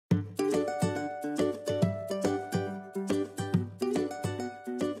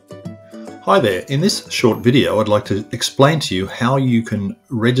Hi there. In this short video, I'd like to explain to you how you can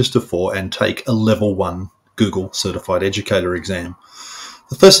register for and take a Level 1 Google Certified Educator exam.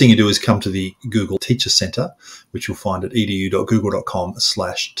 The first thing you do is come to the Google Teacher Center, which you'll find at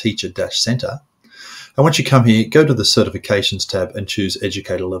edu.google.com/teacher-center. And once you come here, go to the Certifications tab and choose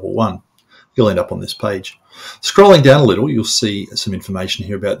Educator Level 1. You'll end up on this page. Scrolling down a little, you'll see some information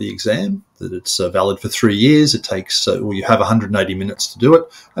here about the exam, that it's valid for 3 years. It takes, you have 180 minutes to do it,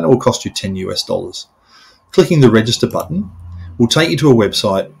 and it will cost you $10 US. Clicking the register button will take you to a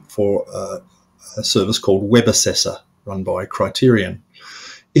website for a service called Web Assessor, run by Criterion.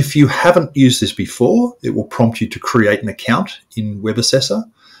 If you haven't used this before, it will prompt you to create an account in Web Assessor,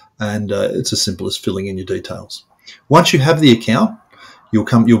 and it's as simple as filling in your details. Once you have the account,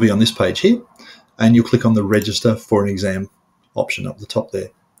 you'll be on this page here, and you'll click on the register for an exam option up the top there.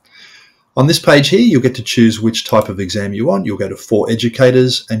 On this page here, you'll get to choose which type of exam you want. You'll go to For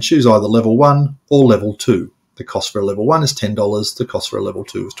Educators and choose either Level 1 or Level 2. The cost for a Level 1 is $10. The cost for a Level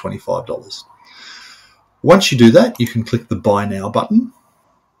 2 is $25. Once you do that, you can click the Buy Now button.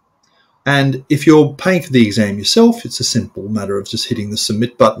 And if you're paying for the exam yourself, it's a simple matter of just hitting the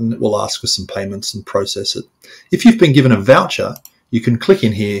Submit button. It will ask for some payments and process it. If you've been given a voucher, you can click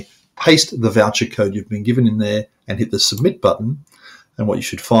in here, paste the voucher code you've been given in there, and hit the Submit button. And what you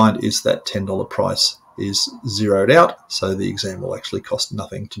should find is that $10 price is zeroed out, so the exam will actually cost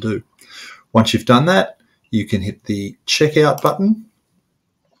nothing to do. Once you've done that, you can hit the Checkout button.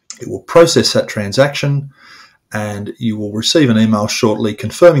 It will process that transaction, and you will receive an email shortly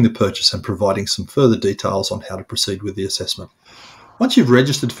confirming the purchase and providing some further details on how to proceed with the assessment. Once you've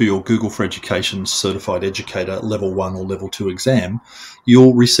registered for your Google for Education Certified Educator Level 1 or Level 2 exam,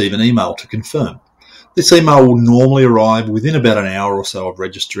 you'll receive an email to confirm. This email will normally arrive within about an hour or so of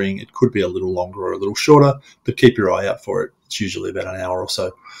registering. It could be a little longer or a little shorter, but keep your eye out for it. It's usually about an hour or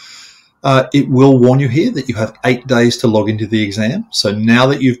so. It will warn you here that you have 8 days to log into the exam. So now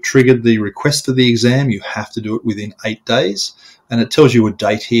that you've triggered the request for the exam, you have to do it within 8 days. And it tells you a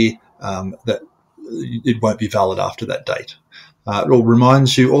date here that it won't be valid after that date. It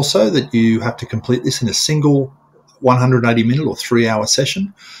reminds you also that you have to complete this in a single 180-minute or 3-hour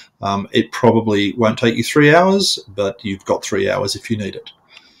session. It probably won't take you 3 hours, but you've got 3 hours if you need it.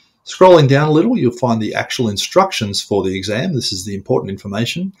 Scrolling down a little, you'll find the actual instructions for the exam. This is the important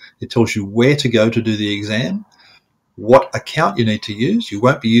information. It tells you where to go to do the exam, what account you need to use. You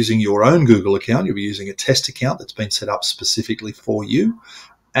won't be using your own Google account. You'll be using a test account that's been set up specifically for you,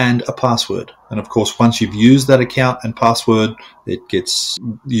 and a password. And of course, once you've used that account and password, it gets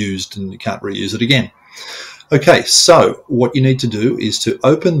used and you can't reuse it again. Okay, so what you need to do is to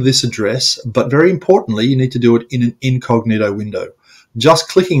open this address, but very importantly, you need to do it in an incognito window. Just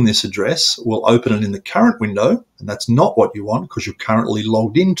clicking this address will open it in the current window, and that's not what you want because you're currently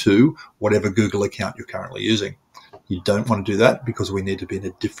logged into whatever Google account you're currently using. You don't want to do that because we need to be in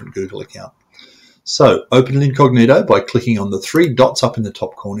a different Google account. So open an incognito by clicking on the 3 dots up in the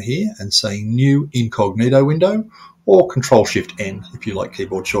top corner here and saying New Incognito Window, or Control-Shift-N if you like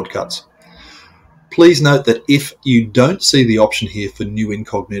keyboard shortcuts. Please note that if you don't see the option here for New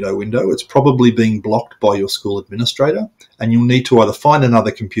Incognito Window, it's probably being blocked by your school administrator, and you'll need to either find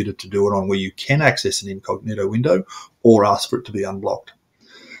another computer to do it on where you can access an incognito window or ask for it to be unblocked.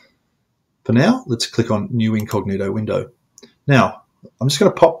 For now, let's click on New Incognito Window. Now, I'm just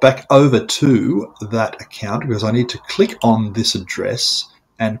going to pop back over to that account because I need to click on this address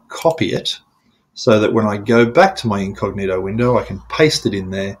and copy it so that when I go back to my incognito window, I can paste it in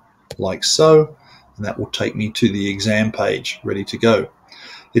there like so, and that will take me to the exam page ready to go.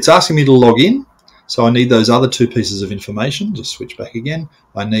 It's asking me to log in, so I need those other 2 pieces of information. Just switch back again.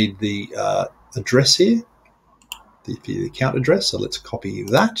 I need the address here, the account address, so let's copy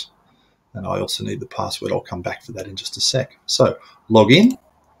that. And I also need the password. I'll come back for that in just a sec. So log in. It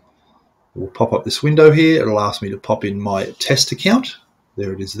will pop up this window here. It'll ask me to pop in my test account.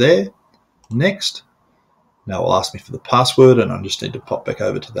 There it is there. Next. Now it'll ask me for the password, and I just need to pop back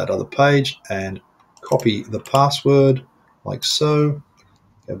over to that other page and copy the password like so.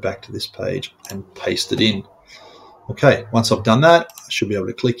 Go back to this page and paste it in. Okay, once I've done that, I should be able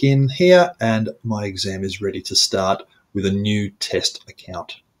to click in here and my exam is ready to start with a new test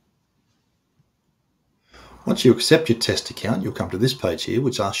account. Once you accept your test account, you'll come to this page here,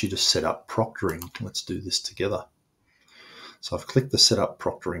 which asks you to set up proctoring. Let's do this together. So I've clicked the Set Up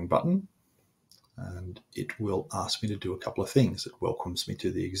Proctoring button, and it will ask me to do a couple of things. It welcomes me to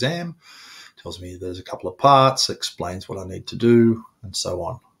the exam, tells me there's a couple of parts, explains what I need to do, and so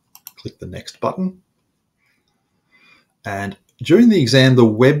on. Click the Next button, and During the exam, the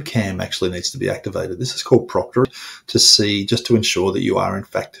webcam actually needs to be activated. This is called proctoring, just to ensure that you are in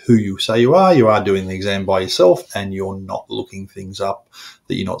fact who you say you are. You are doing the exam by yourself and you're not looking things up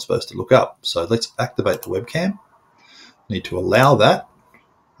that you're not supposed to look up. So let's activate the webcam. Need to allow that,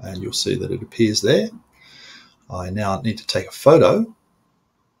 and you'll see that it appears there. I now need to take a photo.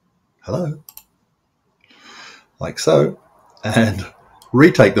 Hello. Like so. And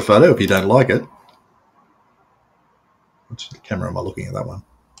retake the photo if you don't like it. Which camera am I looking at? That one.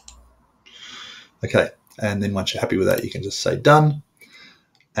 Okay, and then once you're happy with that, you can just say done,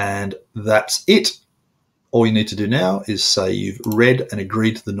 and that's it. All you need to do now is say you've read and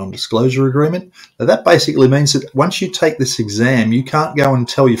agreed to the non-disclosure agreement. Now that basically means that once you take this exam, you can't go and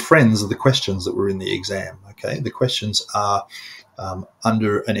tell your friends of the questions that were in the exam. Okay, the questions are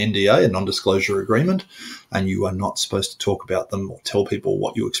under an NDA, a non-disclosure agreement, and you are not supposed to talk about them or tell people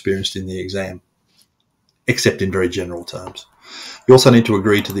what you experienced in the exam, except in very general terms. You also need to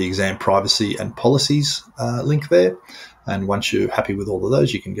agree to the exam privacy and policies link there. And once you're happy with all of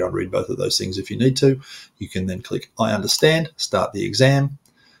those, you can go and read both of those things if you need to. You can then click I understand, start the exam,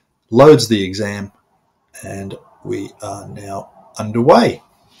 loads the exam, and we are now underway.